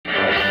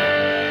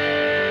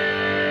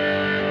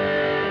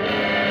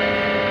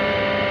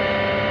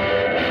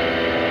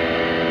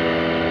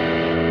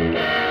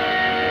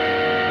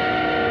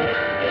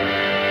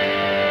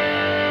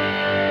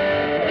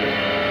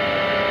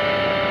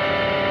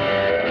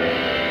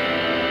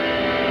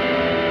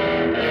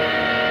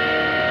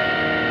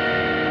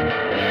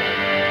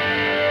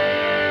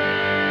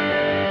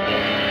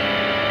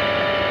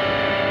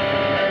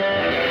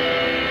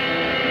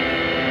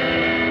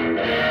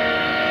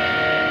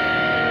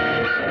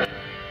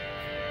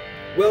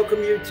Welcome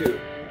YouTube.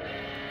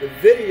 The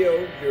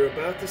video you're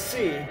about to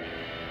see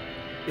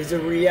is a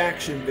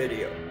reaction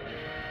video.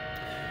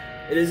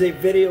 It is a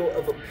video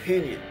of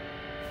opinion.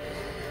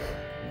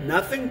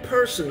 Nothing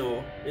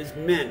personal is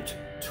meant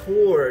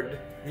toward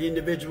the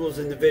individuals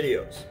in the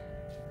videos.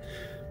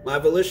 My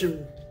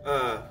volition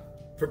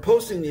for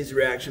posting these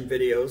reaction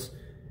videos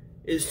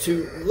is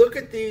to look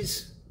at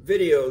these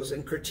videos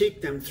and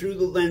critique them through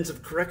the lens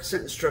of correct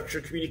sentence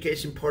structure,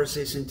 communication,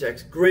 parse,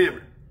 syntax,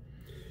 grammar.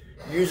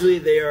 Usually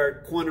they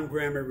are quantum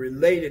grammar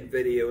related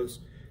videos,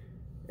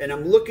 and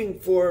I'm looking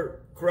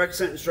for correct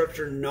sentence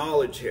structure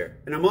knowledge here.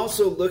 And I'm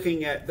also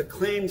looking at the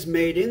claims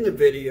made in the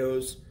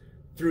videos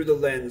through the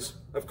lens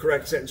of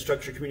correct sentence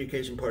structure,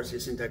 communication, parse,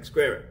 syntax,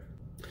 grammar.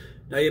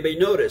 Now you may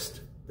notice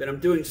that I'm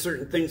doing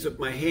certain things with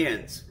my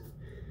hands.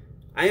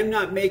 I am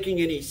not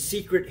making any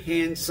secret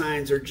hand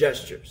signs or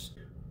gestures.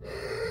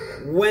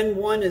 When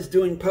one is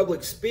doing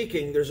public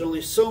speaking, there's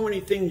only so many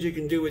things you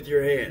can do with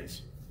your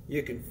hands.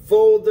 You can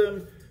fold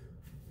them,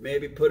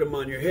 maybe put them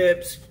on your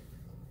hips,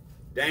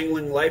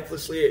 dangling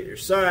lifelessly at your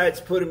sides,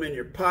 put them in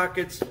your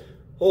pockets,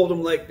 hold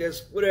them like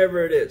this,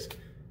 whatever it is.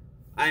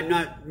 I'm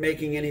not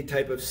making any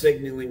type of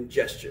signaling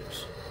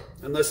gestures,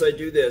 unless I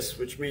do this,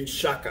 which means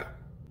shaka.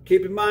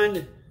 Keep in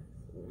mind,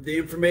 the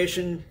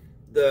information,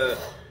 the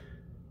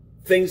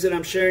things that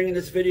I'm sharing in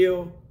this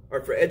video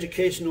are for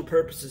educational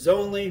purposes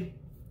only,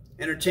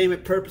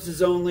 entertainment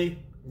purposes only,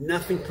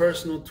 nothing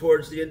personal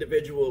towards the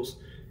individuals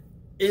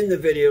in the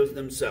videos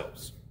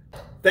themselves.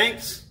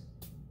 Thanks,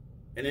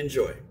 and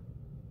enjoy.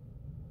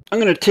 I'm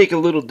going to take a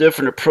little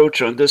different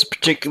approach on this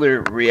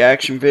particular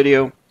reaction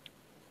video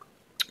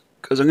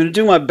because I'm going to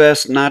do my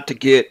best not to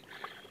get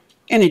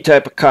any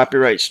type of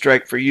copyright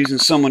strike for using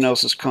someone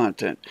else's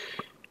content.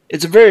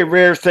 It's a very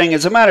rare thing.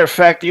 As a matter of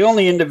fact, the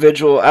only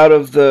individual out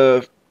of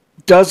the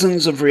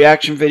dozens of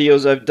reaction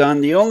videos I've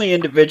done, the only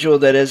individual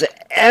that has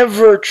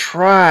ever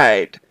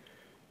tried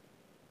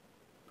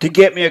to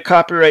get me a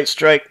copyright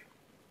strike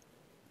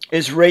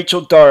is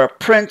Rachel Dara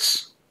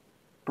Prince,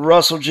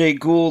 Russell J.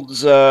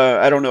 Gould's,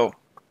 I don't know,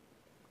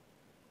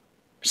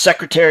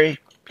 secretary,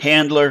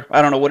 handler,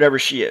 I don't know, whatever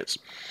she is.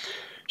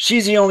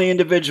 She's the only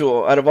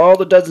individual out of all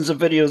the dozens of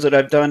videos that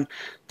I've done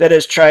that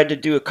has tried to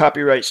do a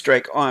copyright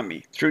strike on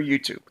me through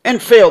YouTube.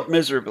 And failed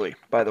miserably,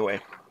 by the way.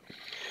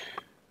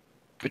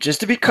 But just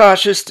to be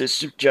cautious,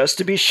 just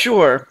to be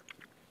sure,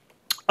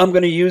 I'm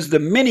going to use the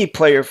mini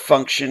player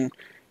function,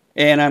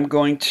 and I'm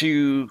going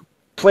to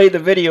play the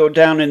video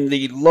down in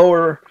the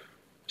lower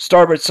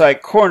starboard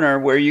side corner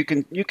where you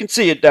can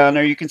see it down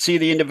there. You can see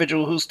the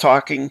individual who's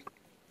talking.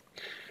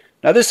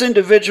 Now this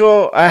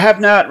individual, I have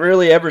not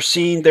really ever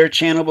seen their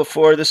channel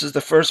before. This is the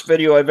first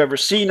video I've ever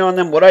seen on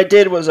them. What I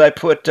did was I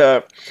put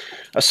a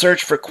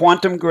search for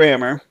quantum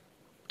grammar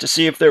to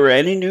see if there were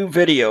any new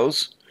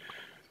videos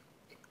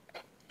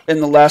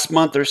in the last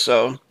month or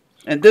so.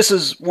 And this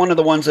is one of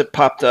the ones that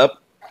popped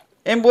up.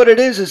 And what it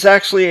is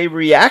actually a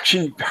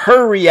reaction,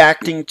 her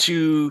reacting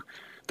to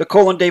the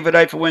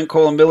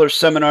DAVID-WYNN Miller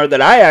seminar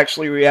that I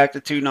actually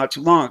reacted to not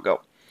too long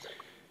ago.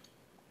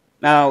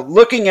 Now,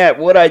 looking at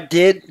what I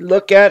did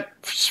look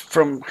at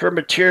from her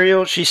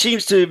material, she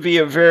seems to be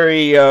a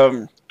very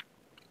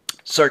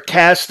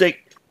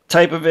sarcastic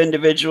type of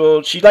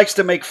individual. She likes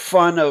to make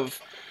fun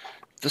of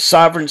the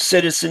sovereign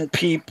citizen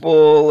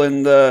people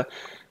and the,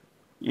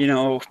 you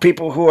know,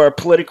 people who are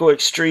political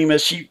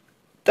extremists.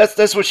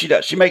 That's what she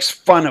does. She makes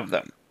fun of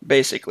them,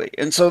 basically.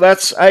 And so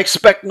I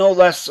expect no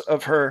less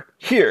of her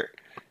here.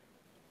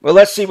 Well,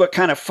 let's see what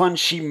kind of fun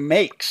she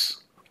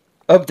makes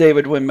of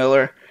DAVID-WYNN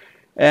Miller.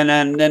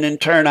 And then in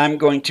turn, I'm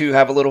going to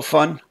have a little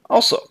fun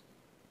also.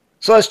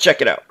 So let's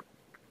check it out.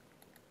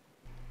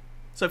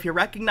 So if you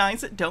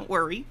recognize it, don't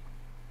worry.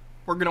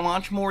 We're going to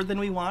watch more than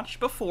we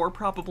watched before,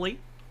 probably.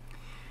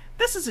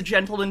 This is a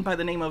gentleman by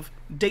the name of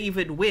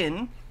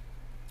DAVID-WYNN,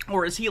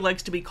 or as he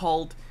likes to be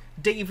called,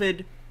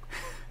 David...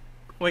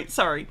 Wait,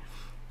 sorry.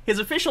 His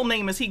official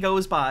name as he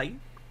goes by,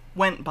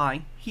 went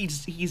by,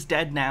 he's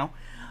dead now.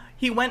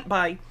 He went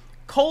by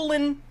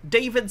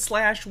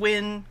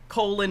 :David/Wynn,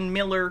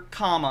 Miller,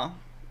 comma.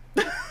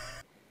 The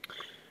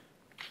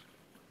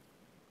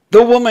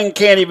woman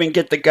can't even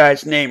get the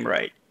guy's name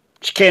right.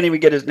 She can't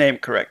even get his name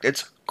correct.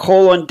 It's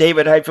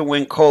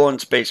 :David-Wynn,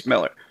 space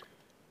Miller.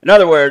 In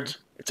other words,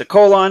 it's a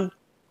colon,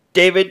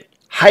 David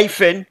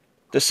hyphen,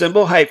 the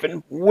symbol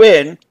hyphen,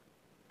 Wynn,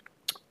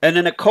 and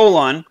then a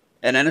colon,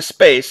 and then a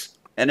space,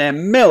 and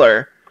then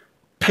Miller,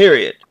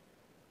 period.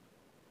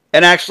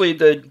 And actually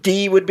the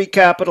D would be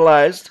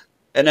capitalized,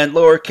 and then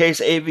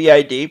lowercase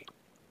AVID,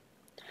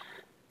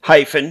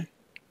 hyphen,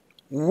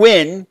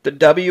 Wynn, the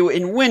W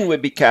in Wynn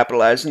would be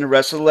capitalized, and the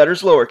rest of the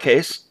letters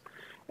lowercase.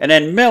 And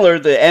then Miller,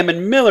 the M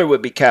in Miller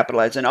would be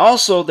capitalized. And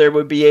also there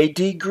would be a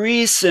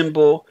degree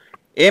symbol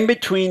in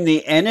between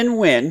the N in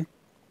Wynn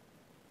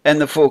and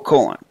the full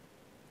colon.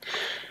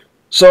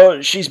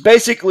 So she's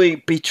basically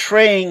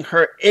betraying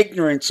her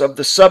ignorance of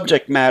the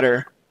subject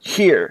matter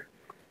here,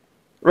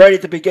 right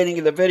at the beginning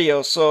of the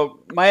video. So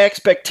my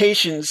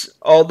expectations,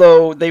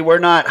 although they were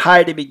not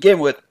high to begin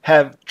with,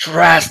 have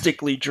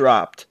drastically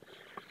dropped.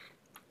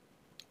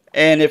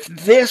 And if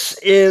this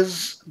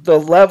is the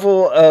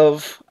level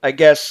of, I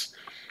guess,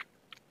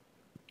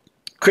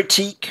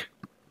 critique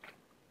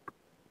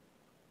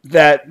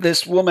that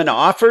this woman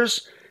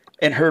offers,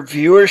 and her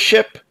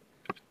viewership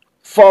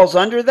falls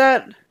under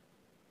that,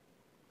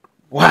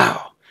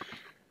 wow,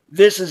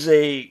 this is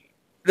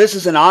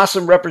an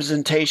awesome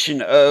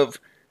representation of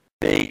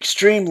the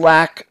extreme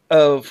lack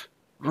of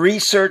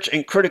research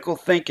and critical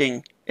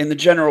thinking in the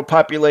general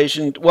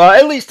population. Well,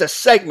 at least a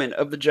segment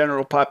of the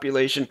general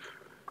population,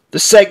 the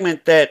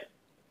segment that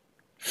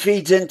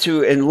feeds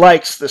into and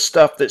likes the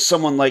stuff that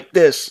someone like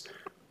this,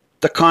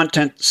 the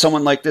content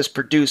someone like this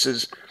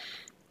produces.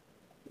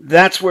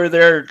 That's where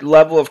their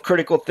level of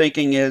critical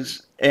thinking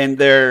is and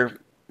their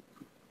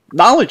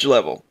knowledge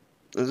level.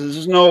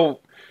 There's no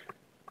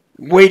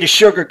way to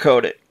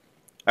sugarcoat it.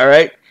 All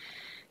right?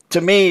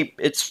 To me,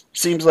 it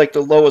seems like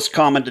the lowest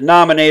common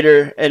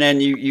denominator, and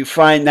then you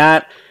find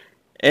that,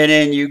 and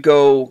then you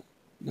go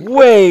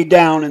way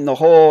down in the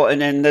hole, and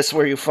then that's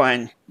where you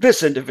find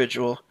this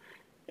individual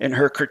and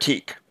her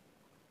critique.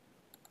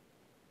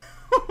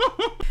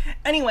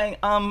 Anyway,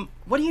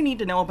 what do you need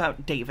to know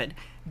about David?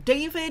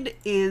 David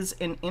is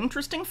an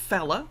interesting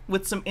fella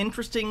with some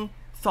interesting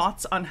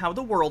thoughts on how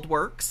the world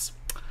works.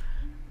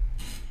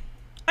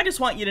 I just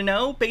want you to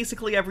know,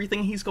 basically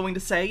everything he's going to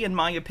say, in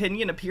my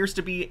opinion, appears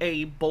to be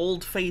a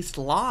bold-faced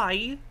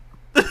lie.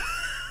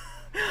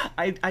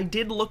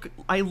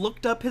 I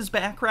looked up his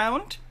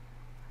background.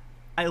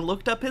 I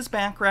looked up his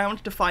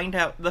background to find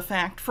out the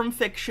fact from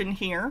fiction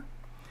here.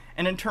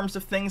 And in terms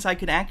of things I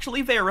could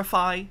actually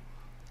verify,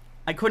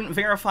 I couldn't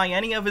verify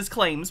any of his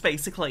claims,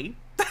 basically.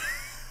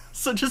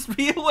 So just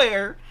be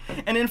aware.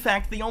 And in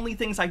fact, the only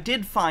things I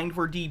did find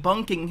were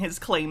debunking his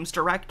claims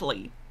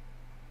directly.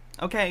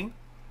 Okay?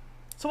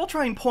 So I'll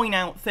try and point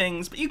out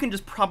things, but you can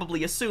just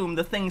probably assume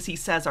the things he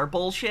says are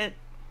bullshit.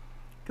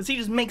 Because he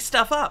just makes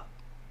stuff up.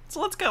 So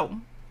let's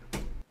go.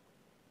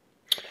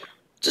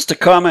 Just to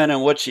comment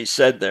on what she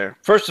said there.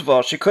 First of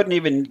all, she couldn't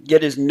even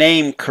get his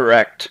name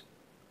correct.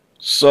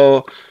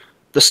 So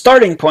the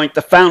starting point,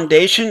 the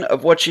foundation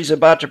of what she's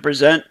about to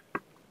present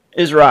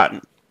is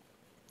rotten.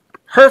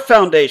 Her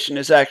foundation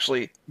is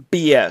actually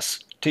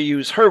BS, to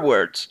use her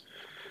words.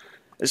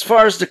 As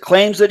far as the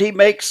claims that he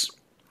makes,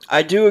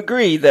 I do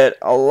agree that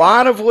a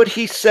lot of what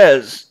he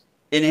says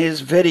in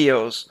his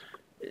videos,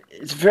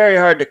 it's very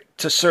hard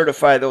to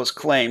certify those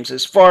claims.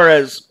 As far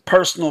as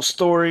personal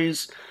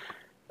stories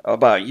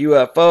about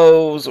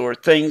UFOs or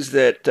things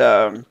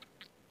that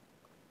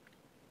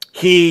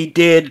he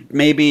did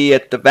maybe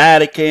at the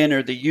Vatican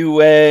or the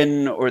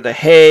UN or the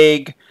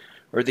Hague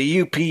or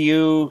the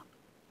UPU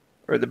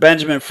or the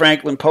Benjamin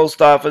Franklin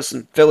Post Office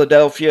in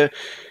Philadelphia,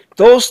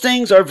 those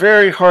things are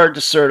very hard to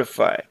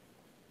certify.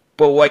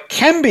 But what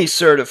can be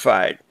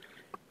certified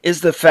is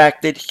the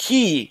fact that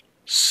he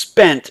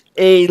spent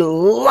a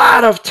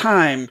lot of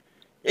time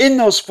in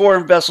those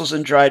foreign vessels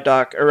in dry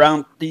dock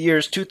around the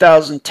years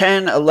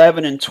 2010,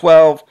 11, and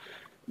 12,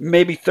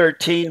 maybe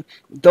 13.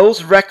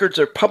 Those records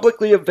are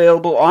publicly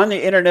available on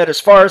the internet. As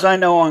far as I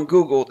know, on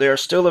Google, they are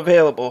still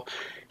available.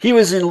 He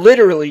was in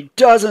literally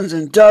dozens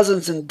and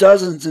dozens and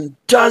dozens and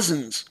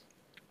dozens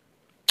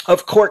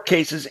of court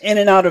cases in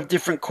and out of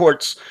different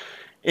courts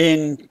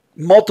in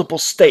multiple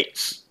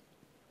states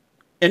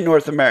in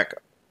North America.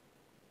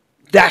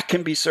 That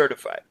can be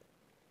certified.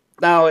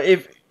 Now,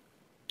 if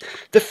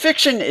the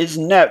fiction is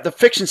the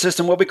fiction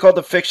system, what we call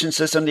the fiction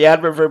system, the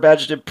adverb, verb,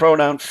 adjective,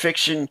 pronoun,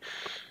 fiction,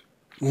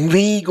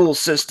 legal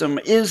system,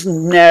 is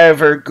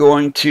never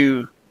going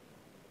to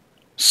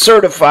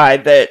certify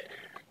that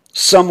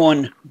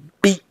someone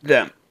beat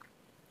them.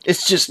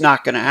 It's just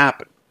not going to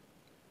happen.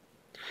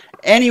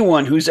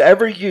 Anyone who's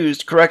ever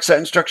used correct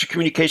sentence structure,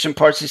 communication,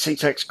 parse,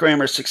 syntax,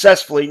 grammar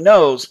successfully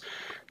knows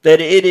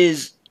that it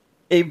is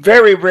a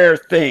very rare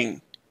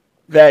thing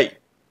that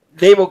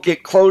they will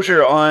get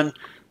closure on,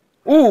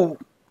 ooh,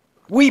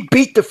 we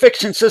beat the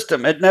fiction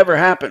system. It never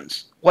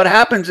happens. What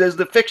happens is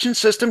the fiction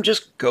system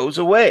just goes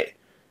away.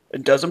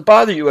 It doesn't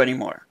bother you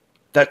anymore.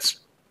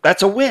 That's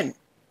a win.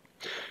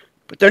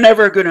 But they're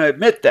never going to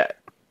admit that.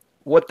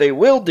 What they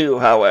will do,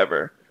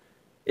 however,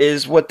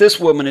 is what this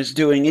woman is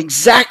doing,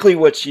 exactly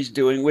what she's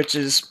doing, which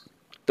is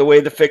the way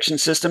the fiction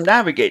system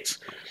navigates.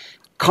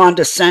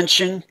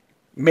 Condescension,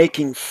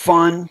 making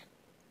fun,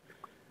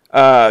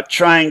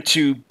 trying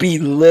to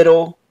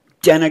belittle,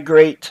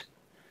 denigrate,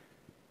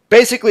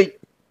 basically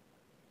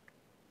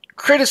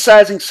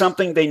criticizing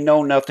something they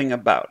know nothing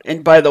about.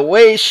 And by the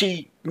way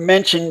she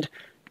mentioned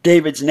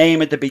David's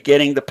name at the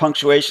beginning, the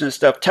punctuation and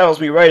stuff, tells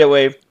me right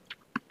away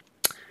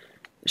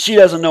she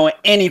doesn't know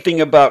anything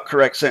about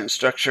correct sentence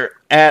structure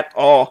at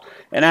all.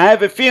 And I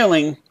have a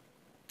feeling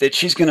that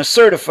she's going to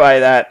certify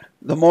that.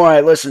 The more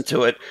I listen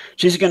to it,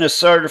 she's going to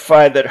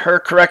certify that her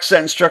correct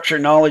sentence structure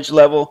knowledge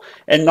level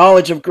and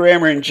knowledge of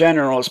grammar in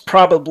general is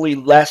probably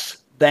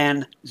less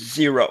than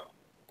 0.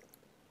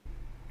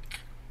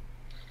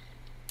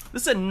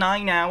 This is a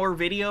 9-hour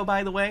video,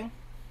 by the way.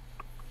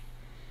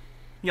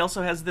 He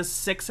also has this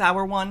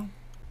 6-hour one.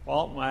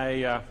 Well,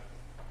 my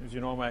As you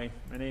know, my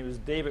name is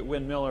David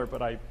Wynn Miller,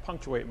 but I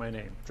punctuate my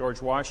name.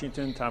 George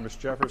Washington, Thomas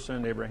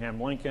Jefferson, Abraham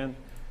Lincoln,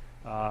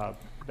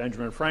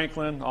 Benjamin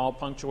Franklin, all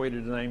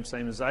punctuated the name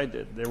same as I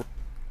did. They were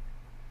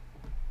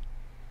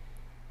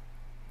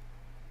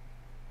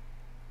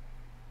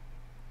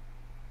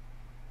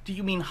Do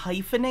you mean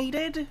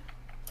hyphenated?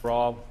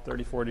 all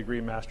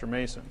 34-degree Master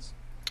Masons.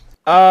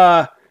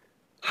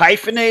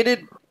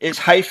 Hyphenated is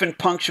hyphen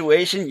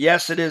punctuation.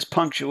 Yes, it is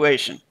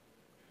punctuation.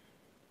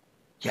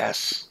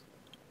 Yes.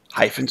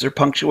 Hyphens are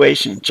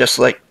punctuation, just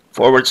like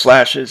forward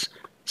slashes,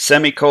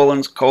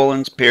 semicolons,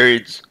 colons,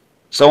 periods,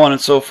 so on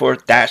and so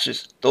forth,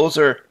 dashes. Those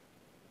are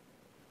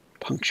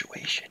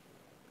punctuation.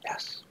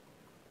 Yes.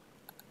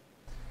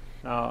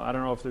 Now, I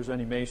don't know if there's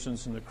any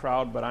Masons in the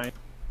crowd, but I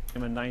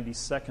am a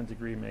 92nd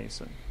degree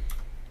Mason.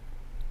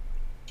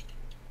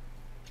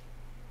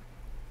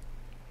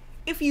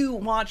 If you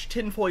watch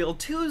Tinfoil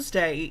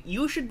Tuesday,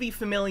 you should be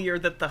familiar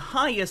that the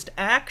highest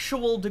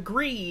actual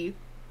degree,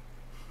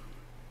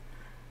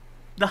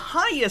 the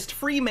highest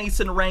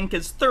Freemason rank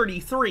is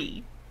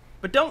 33.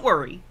 But don't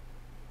worry.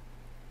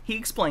 He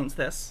explains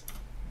this.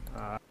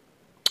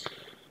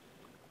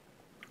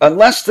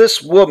 Unless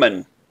this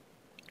woman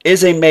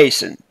is a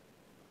Mason,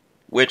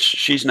 which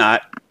she's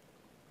not,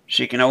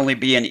 she can only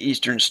be an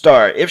Eastern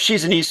Star. If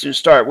she's an Eastern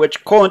Star,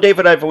 which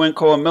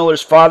David-WYNN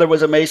Miller's father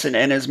was a Mason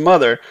and his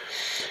mother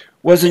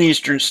was an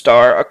Eastern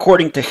Star,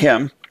 according to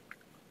him.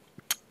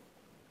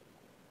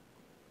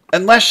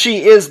 Unless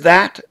she is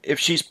that, if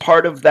she's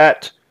part of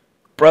that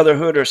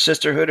brotherhood or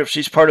sisterhood, if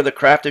she's part of the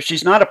craft, if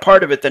she's not a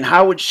part of it, then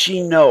how would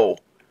she know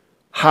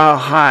how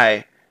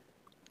high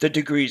the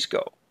degrees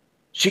go?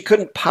 She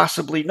couldn't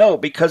possibly know,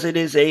 because it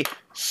is a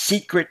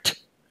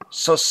secret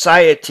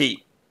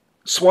society,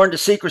 sworn to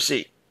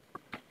secrecy.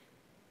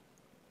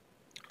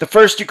 The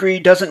first degree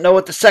doesn't know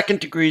what the second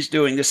degree is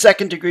doing. The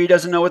second degree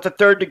doesn't know what the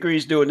third degree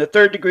is doing. The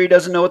third degree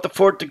doesn't know what the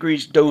fourth degree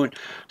is doing.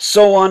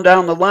 So on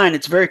down the line.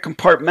 It's very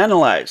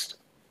compartmentalized.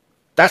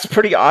 That's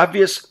pretty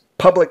obvious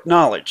public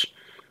knowledge.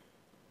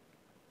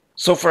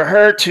 So for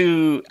her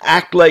to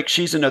act like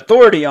she's an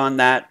authority on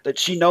that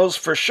she knows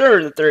for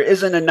sure that there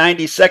isn't a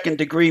 92nd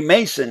degree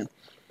Mason,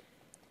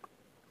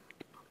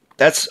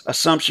 that's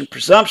assumption,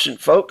 presumption,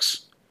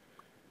 folks.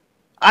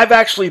 I've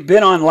actually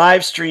been on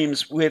live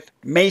streams with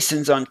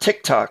Masons on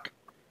TikTok,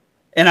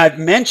 and I've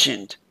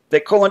mentioned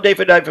that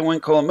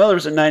David-WYNN Miller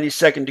is a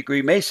 92nd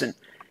degree Mason.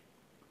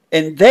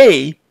 And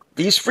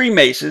these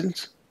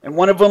Freemasons, and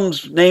one of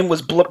them's name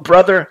was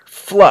Brother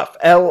Fluff,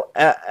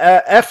 F-L-U-F-F,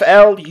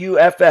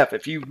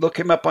 if you look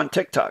him up on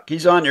TikTok.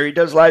 He's on there. He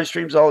does live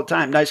streams all the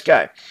time. Nice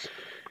guy.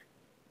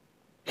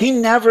 He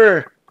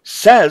never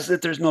says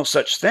that there's no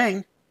such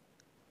thing.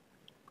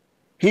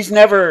 He's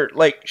never,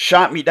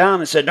 shot me down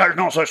and said, there's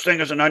no such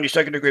thing as a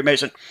 92nd degree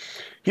Mason.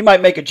 He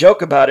might make a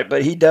joke about it,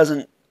 but he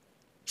doesn't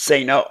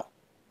say no.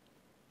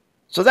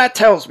 So that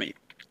tells me.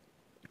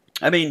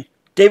 I mean,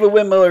 David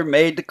Wynn Miller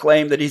made the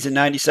claim that he's a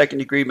 92nd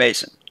degree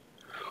Mason.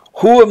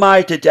 Who am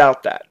I to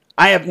doubt that?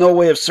 I have no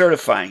way of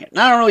certifying it. And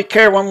I don't really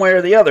care one way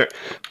or the other.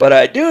 But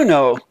I do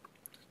know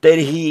that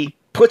he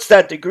puts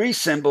that degree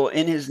symbol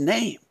in his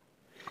name.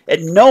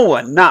 And no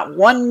one, not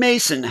one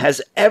Mason,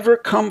 has ever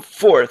come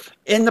forth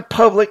in the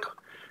public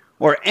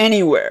or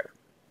anywhere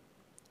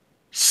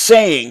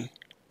saying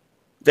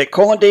that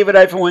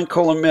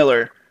David-WYNN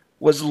Miller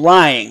was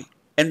lying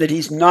and that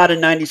he's not a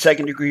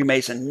 92nd degree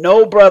Mason.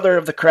 No brother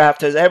of the craft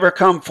has ever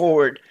come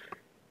forward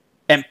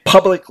and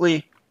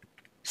publicly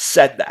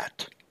said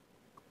that.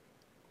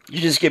 You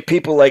just get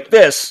people like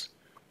this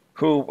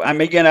who,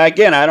 again,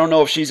 I don't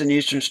know if she's an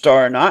Eastern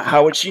Star or not.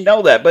 How would she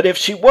know that? But if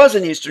she was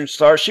an Eastern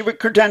Star, she would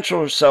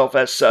credential herself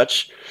as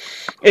such,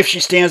 if she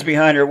stands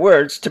behind her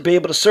words, to be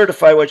able to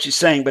certify what she's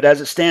saying. But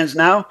as it stands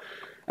now,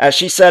 as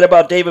she said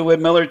about David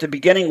Wynn Miller at the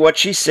beginning, what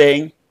she's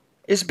saying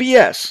is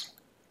BS.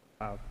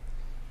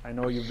 I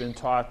know you've been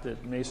taught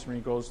that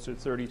Masonry goes to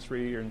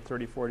 33 and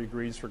 34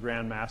 degrees for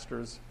Grand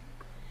Masters.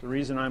 The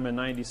reason I'm a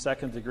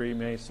 92nd degree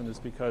Mason is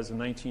because in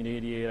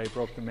 1988 I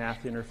broke the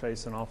math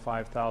interface in all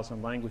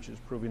 5,000 languages,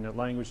 proving that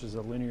language is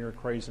a linear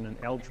equation in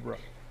algebra.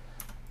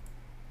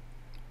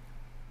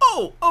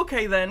 Oh,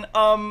 okay then.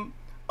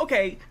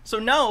 Okay, so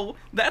no,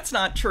 that's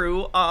not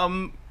true.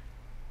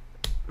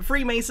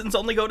 Freemasons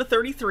only go to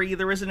 33.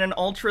 There isn't an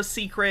ultra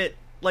secret,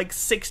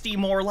 60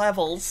 more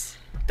levels.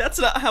 That's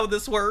not how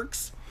this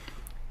works.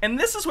 And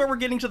this is where we're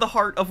getting to the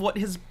heart of what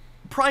his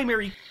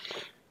primary...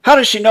 How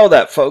does she know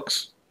that,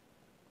 folks?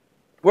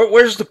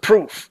 Where's the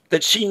proof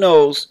that she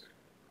knows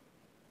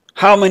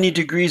how many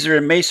degrees are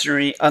in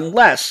Masonry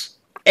unless,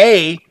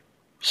 A,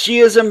 she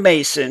is a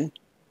Mason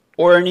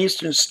or an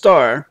Eastern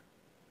Star,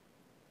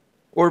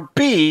 or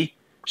B,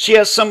 she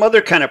has some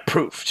other kind of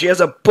proof. She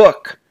has a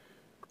book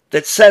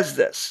that says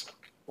this,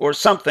 or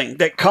something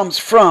that comes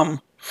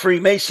from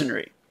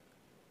Freemasonry.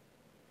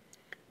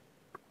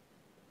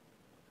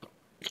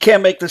 You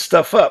can't make this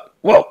stuff up.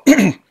 Well,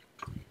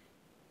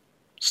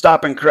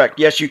 stop and correct.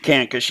 Yes, you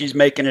can, because she's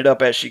making it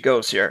up as she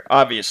goes here,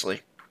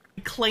 obviously.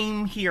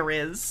 Claim here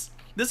is,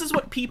 this is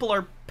what people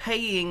are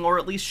paying, or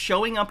at least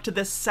showing up to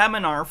this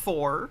seminar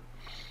for.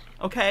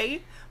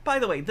 okay? By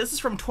the way, this is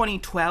from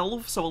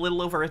 2012, so a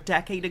little over a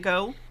decade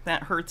ago.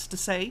 That hurts to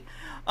say.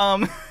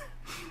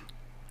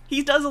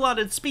 He does a lot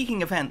of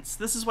speaking events.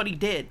 This is what he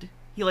did.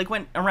 He, like,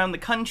 went around the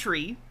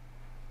country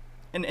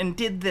and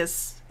did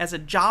this as a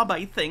job,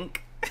 I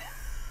think.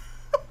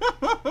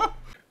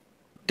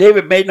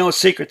 David made no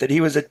secret that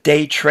he was a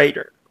day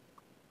trader.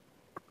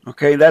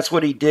 Okay, that's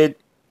what he did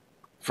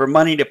for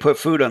money to put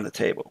food on the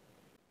table.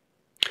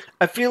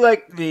 I feel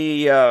like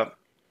the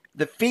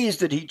fees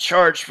that he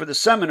charged for the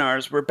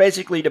seminars were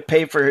basically to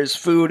pay for his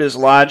food, his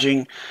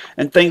lodging,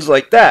 and things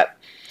like that.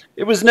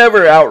 It was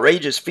never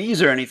outrageous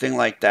fees or anything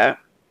like that.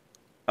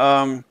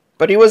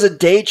 But he was a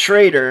day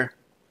trader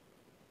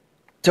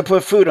to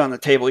put food on the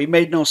table. He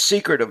made no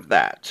secret of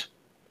that.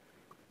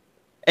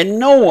 And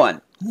no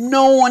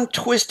one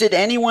twisted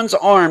anyone's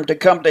arm to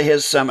come to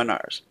his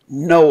seminars.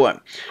 No one.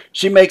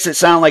 She makes it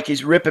sound like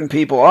he's ripping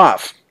people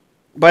off.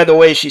 By the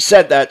way she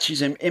said that,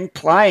 she's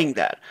implying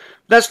that.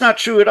 That's not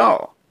true at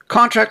all.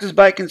 Contract is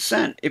by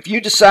consent. If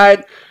you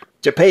decide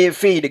to pay a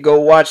fee to go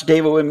watch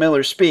David-WYNN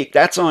Miller speak,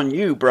 that's on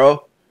you,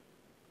 bro.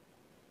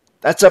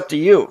 That's up to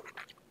you.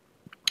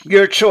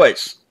 Your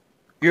choice.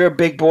 You're a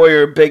big boy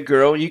or a big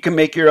girl. You can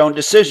make your own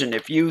decision.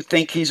 If you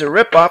think he's a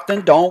ripoff,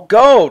 then don't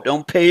go.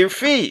 Don't pay your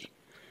fee.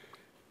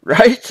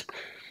 Right?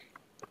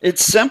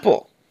 It's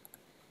simple.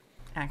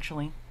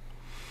 Actually.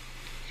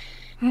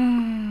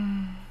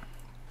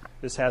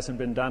 This hasn't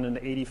been done in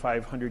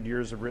 8,500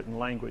 years of written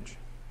language.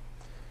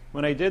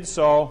 When I did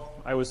so,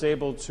 I was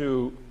able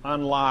to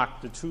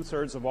unlock the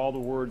 2/3 of all the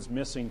words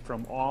missing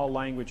from all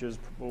languages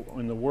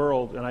in the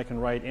world, and I can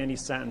write any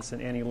sentence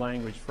in any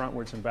language,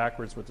 frontwards and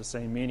backwards, with the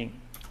same meaning.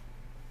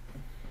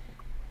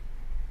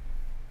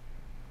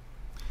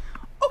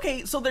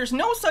 Okay, so there's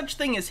no such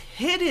thing as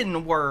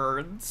hidden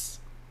words.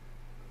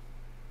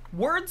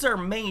 Words are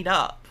made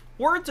up.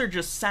 Words are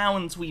just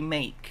sounds we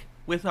make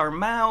with our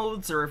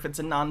mouths, or if it's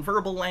a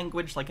nonverbal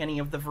language, like any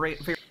of the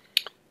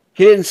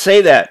He didn't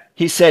say that.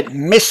 He said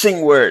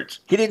missing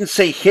words. He didn't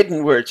say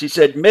hidden words. He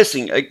said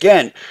missing.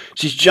 Again,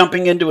 she's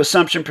jumping into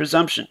assumption,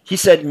 presumption. He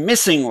said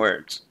missing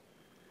words.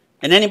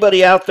 And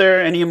anybody out there,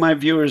 any of my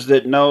viewers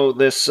that know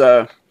this,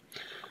 have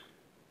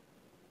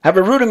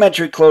a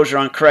rudimentary closure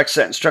on correct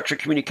sentence structure,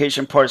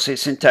 communication, parse,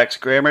 syntax,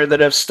 grammar, that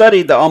have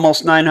studied the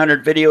almost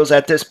 900 videos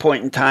at this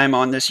point in time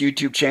on this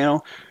YouTube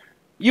channel,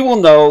 you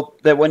will know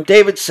that when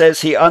David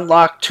says he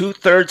unlocked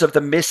 2/3 of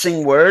the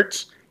missing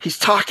words, he's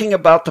talking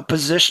about the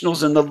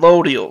positionals and the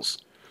lodials.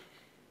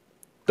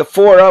 The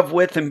for, of,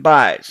 with, and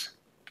bys.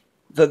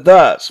 The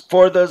thus.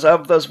 For those,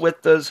 of those,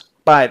 with those,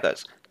 by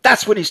those.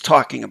 That's what he's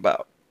talking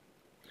about.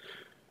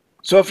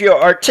 So if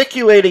you're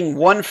articulating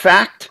one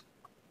fact,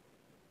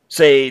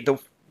 say the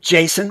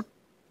Jason,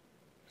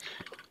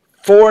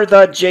 for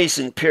the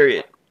Jason,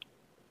 period.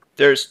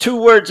 There's 2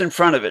 words in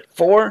front of it.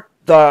 For,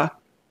 the,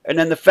 and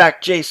then the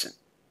fact Jason.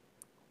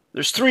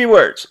 There's 3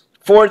 words.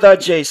 For the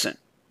Jason.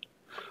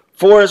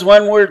 For is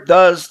one word,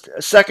 does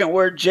a second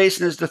word,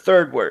 Jason is the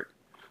third word.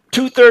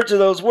 2/3 of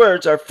those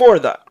words are for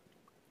the.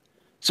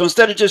 So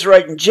instead of just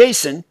writing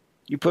Jason,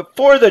 you put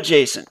for the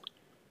Jason.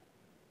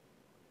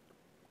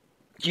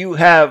 You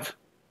have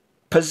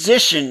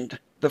positioned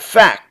the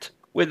fact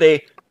with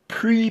a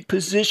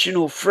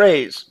prepositional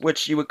phrase,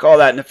 which you would call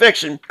that in the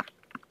fiction.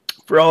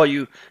 For all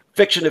you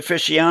fiction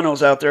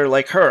aficionados out there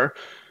like her,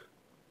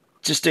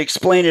 just to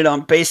explain it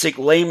on basic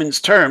layman's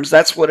terms,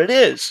 that's what it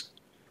is.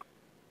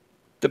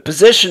 The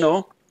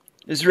positional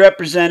is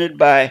represented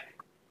by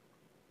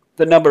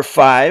the number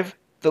 5,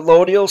 the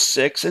lodial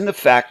 6, and the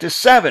fact is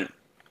 7.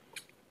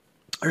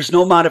 There's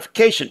no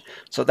modification.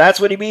 So that's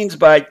what he means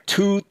by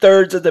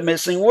 2/3 of the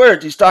missing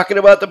words. He's talking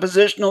about the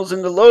positionals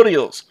and the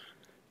lodials.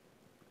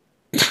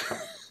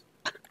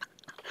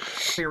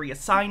 various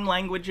sign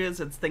languages.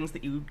 It's things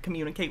that you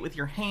communicate with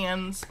your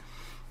hands.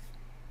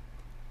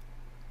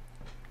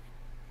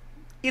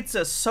 It's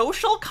a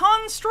social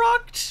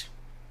construct.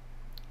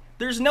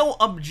 There's no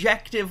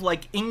objective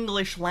like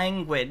English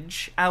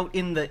language out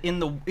in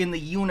the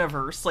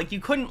universe. Like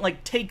you couldn't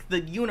like take the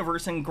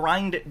universe and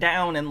grind it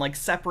down and like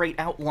separate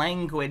out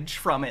language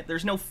from it.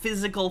 There's no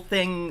physical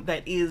thing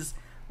that is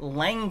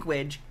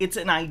language. It's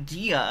an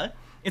idea.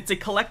 It's a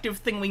collective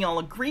thing we all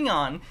agree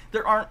on.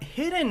 There aren't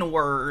hidden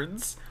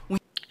words.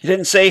 He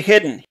didn't say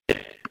hidden.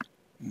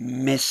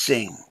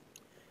 Missing.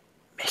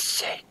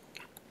 Missing.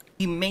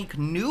 We make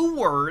new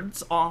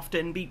words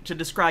often to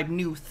describe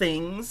new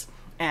things.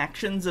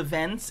 Actions,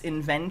 events,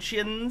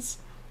 inventions,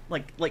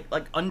 like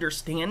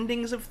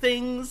understandings of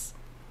things.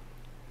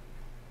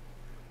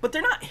 But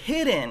they're not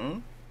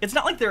hidden. It's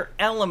not like they're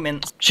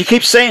elements. She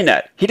keeps saying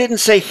that. He didn't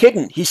say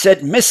hidden. He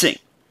said missing.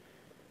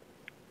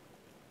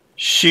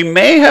 She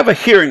may have a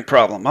hearing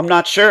problem. I'm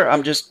not sure.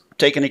 I'm just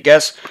taking a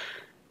guess.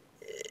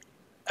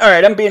 All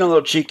right, I'm being a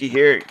little cheeky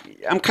here.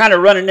 I'm kind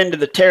of running into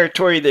the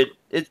territory that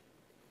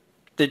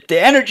the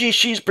energy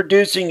she's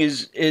producing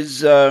is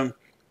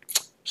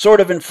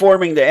sort of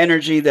informing the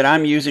energy that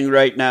I'm using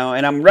right now,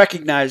 and I'm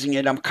recognizing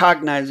it, I'm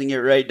cognizing it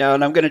right now,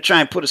 and I'm going to try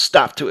and put a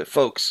stop to it,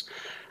 folks,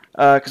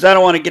 because I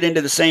don't want to get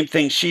into the same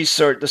thing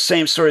the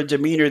same sort of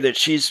demeanor that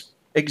she's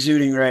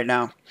exuding right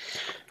now.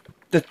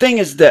 The thing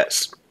is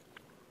this.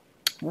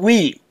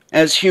 We,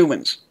 as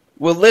humans,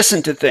 will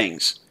listen to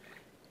things,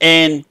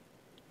 and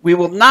we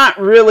will not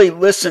really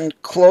listen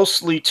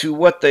closely to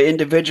what the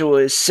individual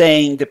is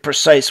saying, the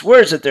precise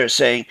words that they're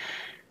saying.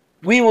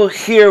 We will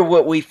hear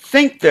what we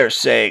think they're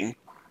saying,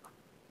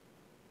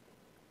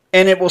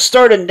 and it will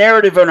start a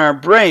narrative in our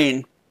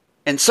brain.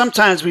 And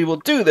sometimes we will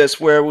do this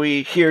where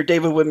we hear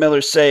David Wynn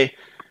Miller say,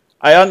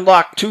 I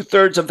unlocked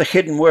 2/3 of the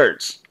hidden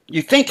words.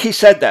 You think he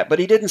said that, but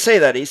he didn't say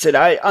that. He said,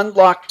 I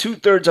unlocked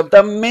 2/3 of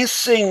the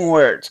missing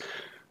words.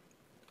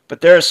 But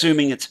they're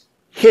assuming it's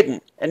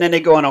hidden. And then they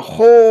go on a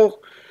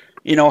whole,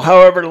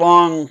 however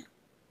long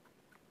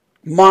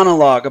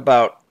monologue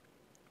about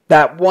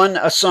that one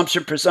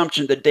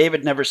presumption that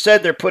David never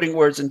said. They're putting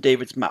words in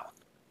David's mouth.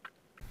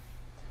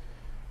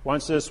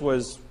 Once this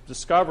was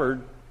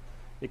discovered,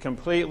 it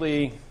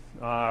completely,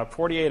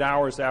 48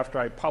 hours after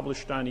I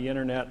published on the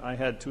internet, I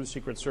had 2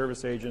 Secret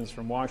Service agents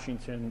from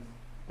Washington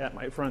at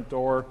my front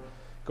door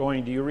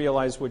going, do you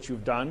realize what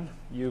you've done?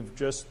 You've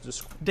just...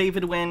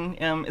 David Wynn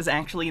is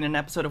actually in an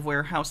episode of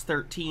Warehouse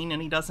 13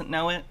 and he doesn't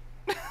know it.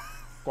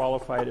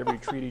 Qualified every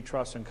treaty,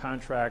 trust, and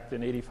contract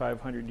in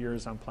 8,500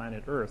 years on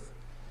planet Earth.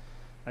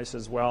 I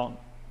says, well,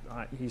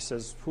 he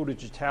says, who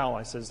did you tell?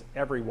 I says,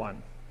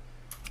 everyone.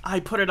 I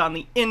put it on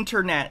the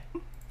internet.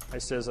 I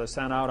says, I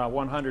sent out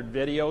 100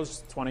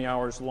 videos, 20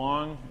 hours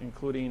long,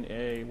 including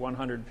a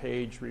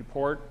 100-page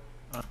report.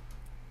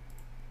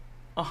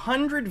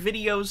 100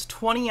 videos,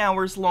 20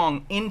 hours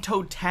long. In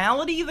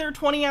totality, they're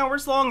 20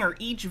 hours long, or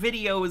each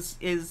video is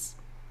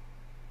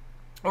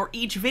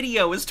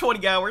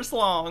 20 hours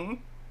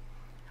long.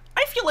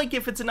 I feel like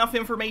if it's enough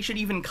information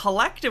even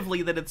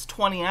collectively that it's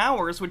 20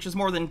 hours, which is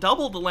more than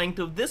double the length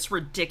of this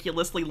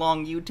ridiculously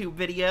long YouTube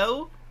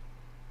video.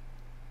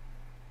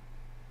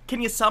 Can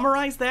you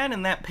summarize that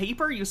in that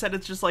paper? You said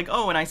it's just like,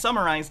 oh, and I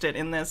summarized it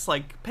in this,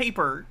 like,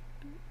 paper.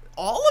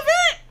 All of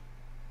it?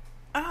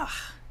 Ugh.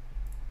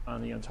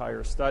 On the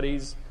entire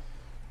studies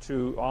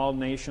to all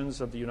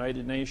nations of the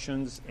United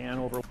Nations and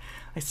over...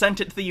 I sent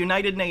it to the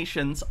United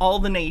Nations, all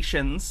the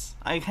nations.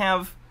 I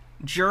have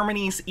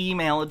Germany's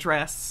email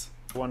address.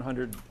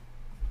 100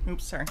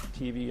 Oops, sorry.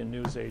 TV and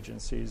news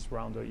agencies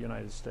around the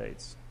United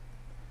States.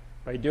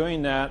 By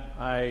doing that,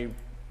 I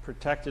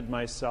protected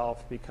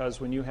myself, because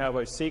when you have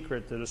a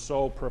secret that is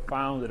so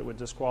profound that it would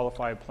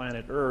disqualify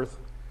planet Earth,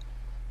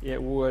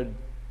 it would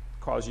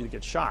cause you to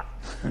get shot.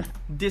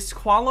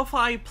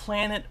 Disqualify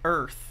planet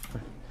Earth.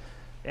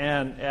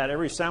 And at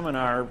every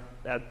seminar,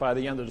 by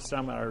the end of the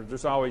seminar,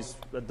 there's always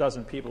a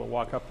dozen people that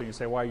walk up to you and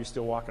say, why are you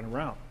still walking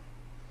around?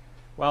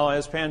 Well,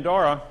 as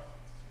Pandora,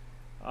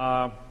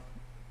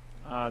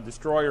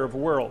 destroyer of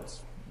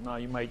worlds. Now,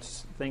 you might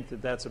think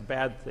that that's a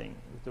bad thing.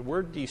 The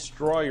word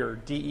destroyer,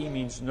 DE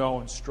means no,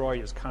 and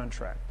destroy is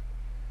contract.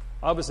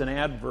 Of is an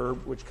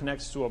adverb which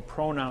connects to a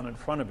pronoun in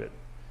front of it.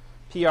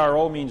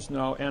 PRO means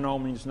no, NO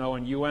means no,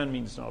 and UN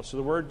means no. So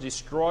the word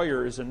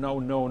destroyer is a no,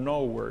 no,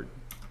 no word.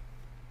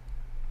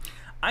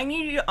 I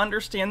need you to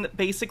understand that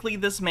basically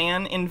this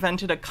man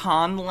invented a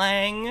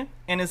conlang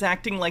and is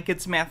acting like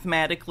it's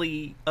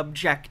mathematically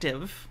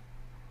objective.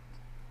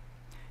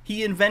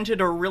 He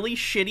invented a really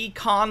shitty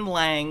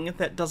conlang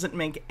that doesn't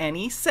make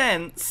any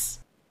sense.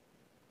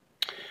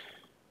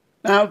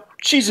 Now,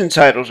 she's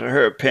entitled to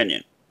her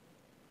opinion.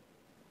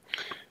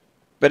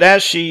 But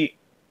as she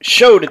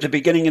showed at the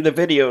beginning of the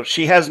video,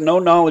 she has no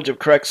knowledge of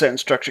correct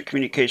sentence structure,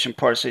 communication,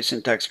 parse,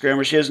 syntax,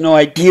 grammar. She has no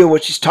idea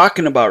what she's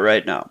talking about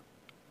right now.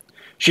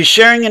 She's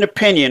sharing an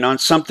opinion on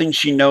something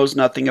she knows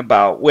nothing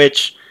about,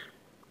 which,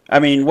 I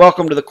mean,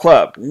 welcome to the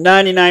club.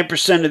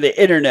 99% of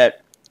the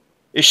internet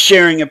is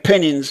sharing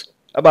opinions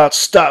about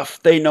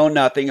stuff they know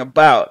nothing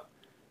about.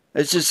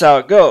 That's just how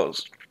it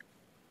goes.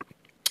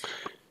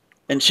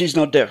 And she's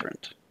no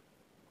different.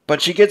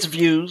 But she gets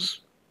views,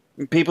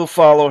 and people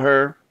follow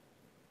her,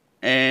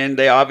 and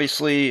they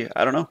obviously,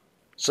 I don't know,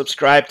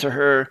 subscribe to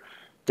her.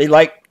 They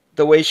like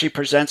the way she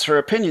presents her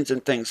opinions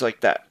and things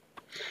like that.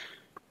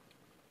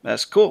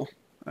 That's cool.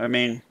 I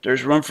mean,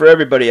 there's room for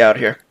everybody out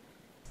here.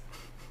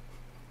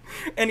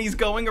 And he's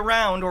going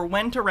around, or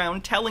went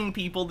around, telling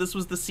people this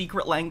was the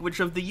secret language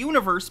of the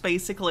universe,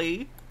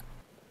 basically.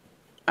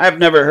 I've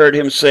never heard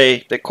him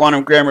say that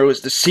quantum grammar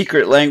was the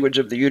secret language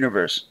of the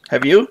universe.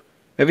 Have you?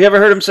 Have you ever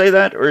heard him say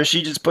that? Or is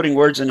she just putting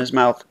words in his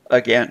mouth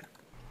again?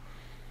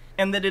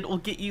 And that it will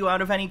get you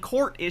out of any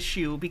court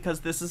issue,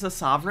 because this is a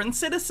sovereign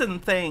citizen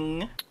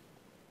thing.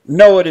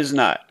 No, it is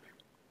not.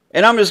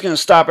 And I'm just going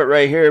to stop it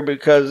right here,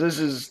 because this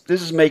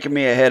is making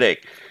me a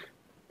headache.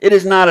 It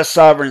is not a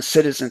sovereign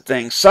citizen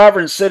thing.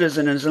 Sovereign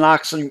citizen is an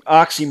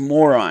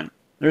oxymoron.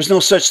 There's no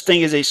such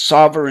thing as a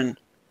sovereign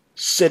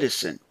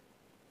citizen.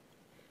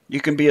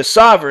 You can be a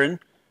sovereign,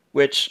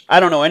 which I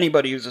don't know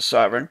anybody who's a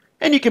sovereign,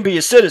 and you can be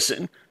a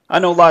citizen. I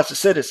know lots of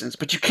citizens,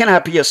 but you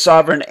cannot be a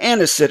sovereign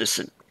and a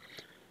citizen.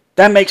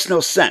 That makes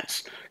no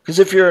sense. Because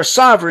if you're a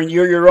sovereign,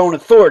 you're your own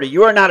authority.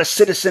 You are not a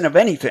citizen of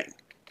anything.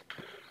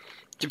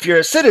 If you're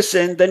a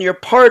citizen, then you're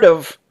part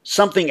of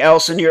something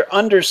else and you're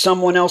under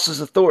someone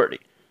else's authority.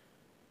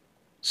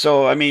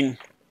 So, I mean,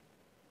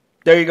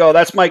 there you go.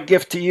 That's my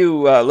gift to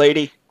you,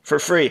 lady, for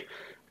free.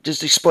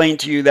 Just explained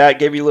to you that,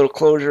 gave you a little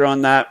closure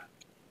on that.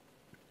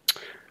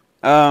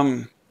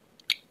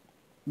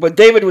 But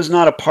David was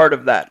not a part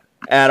of that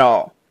at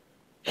all.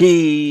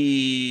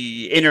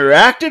 He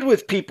interacted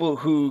with people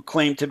who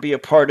claimed to be a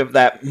part of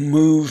that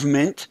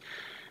movement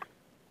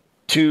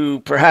to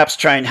perhaps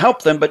try and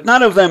help them, but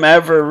none of them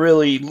ever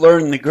really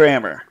learned the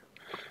grammar.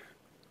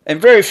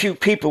 And very few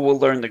people will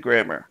learn the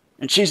grammar.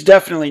 And she's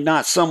definitely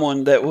not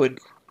someone that would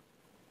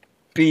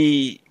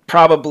be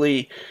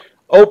probably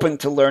open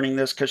to learning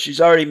this, because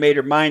she's already made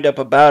her mind up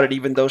about it,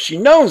 even though she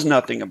knows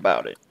nothing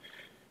about it.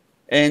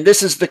 And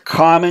this is the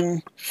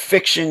common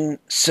fiction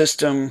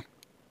system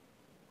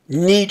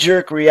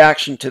knee-jerk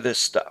reaction to this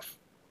stuff.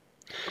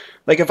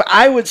 Like, if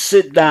I would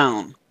sit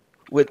down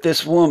with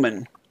this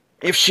woman,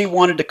 if she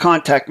wanted to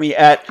contact me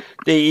at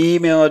the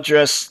email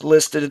address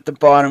listed at the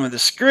bottom of the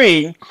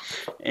screen,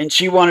 and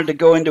she wanted to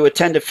go into a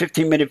 10 to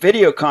 15 minute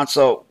video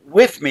consult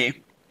with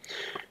me,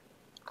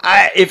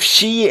 if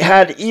she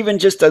had even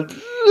just a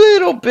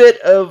little bit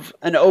of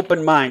an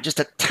open mind, just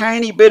a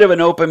tiny bit of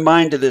an open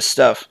mind to this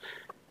stuff,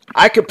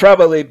 I could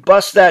probably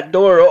bust that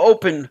door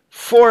open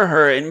for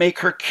her and make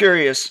her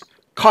curious,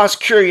 cause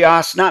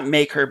curiosity, not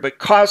make her, but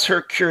cause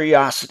her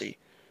curiosity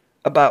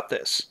about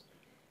this.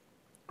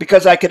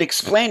 Because I could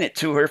explain it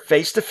to her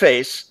face to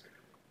face.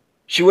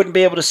 She wouldn't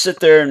be able to sit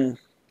there and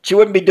she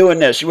wouldn't be doing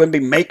this. She wouldn't be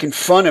making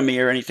fun of me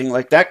or anything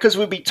like that, because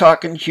we'd be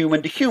talking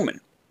human to human.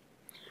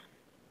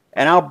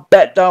 And I'll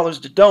bet dollars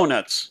to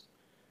donuts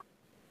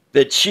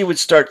that she would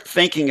start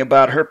thinking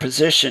about her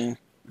position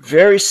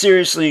very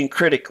seriously and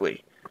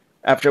critically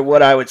after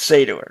what I would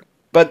say to her.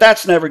 But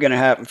that's never going to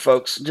happen,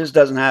 folks. It just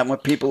doesn't happen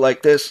with people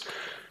like this.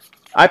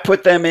 I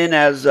put them in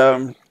as,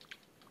 I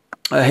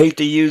hate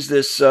to use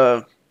this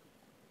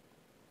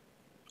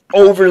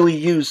overly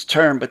used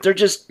term, but they're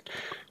just,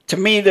 to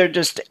me, they're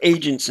just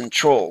agents and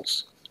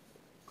trolls.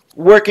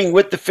 Working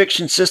with the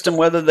fiction system,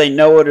 whether they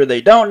know it or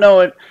they don't know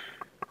it,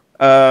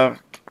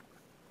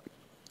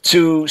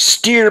 to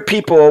steer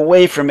people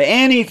away from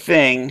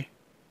anything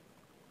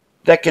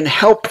that can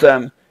help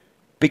them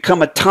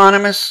become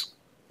autonomous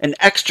and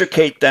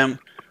extricate them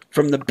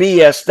from the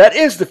BS that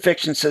is the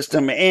fiction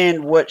system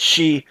and what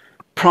she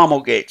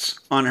promulgates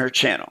on her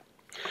channel.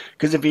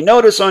 Because if you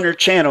notice on her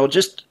channel,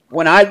 just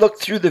when I look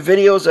through the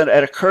videos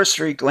at a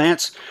cursory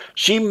glance,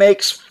 she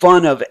makes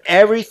fun of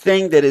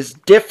everything that is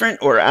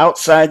different or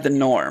outside the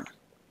norm.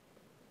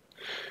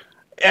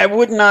 It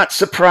would not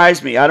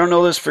surprise me. I don't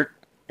know this for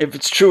if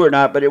it's true or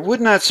not, but it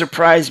would not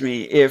surprise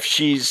me if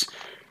she's,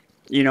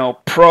 you know,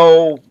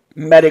 pro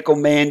medical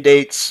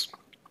mandates.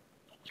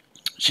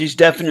 She's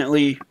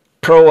definitely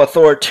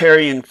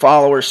pro-authoritarian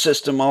follower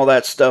system, all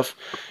that stuff.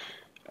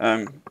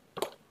 It's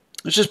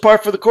just par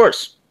for the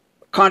course.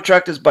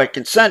 Contract is by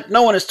consent.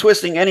 No one is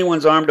twisting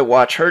anyone's arm to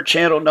watch her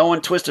channel. No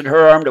one twisted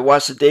her arm to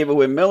watch the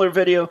David-WYNN Miller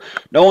video.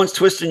 No one's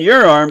twisting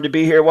your arm to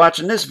be here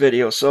watching this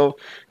video. So,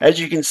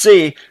 as you can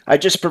see, I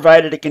just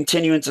provided a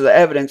continuance of the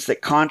evidence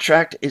that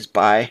contract is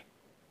by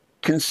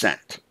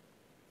consent.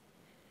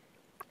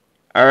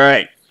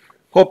 Alright.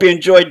 Hope you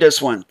enjoyed this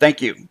one.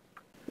 Thank you.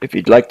 If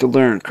you'd like to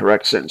learn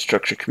correct sentence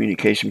structure,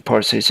 communication,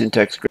 parse,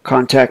 syntax,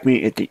 contact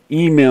me at the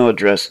email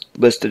address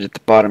listed at the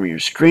bottom of your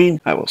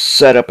screen. I will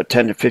set up a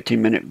 10 to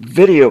 15 minute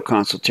video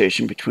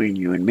consultation between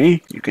you and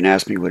me. You can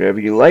ask me whatever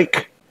you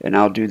like, and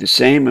I'll do the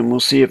same, and we'll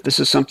see if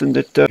this is something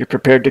that you're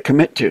prepared to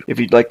commit to. If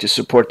you'd like to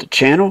support the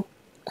channel,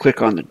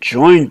 click on the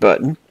join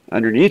button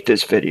underneath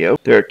this video.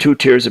 There are 2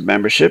 tiers of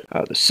membership.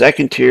 The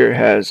second tier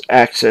has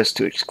access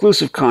to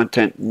exclusive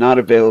content not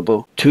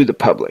available to the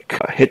public.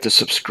 Hit the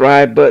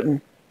subscribe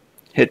button.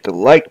 Hit the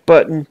like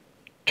button,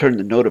 turn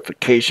the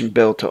notification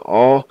bell to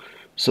all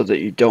so that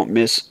you don't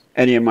miss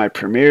any of my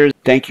premieres.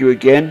 Thank you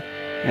again,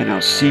 and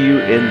I'll see you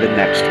in the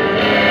next one.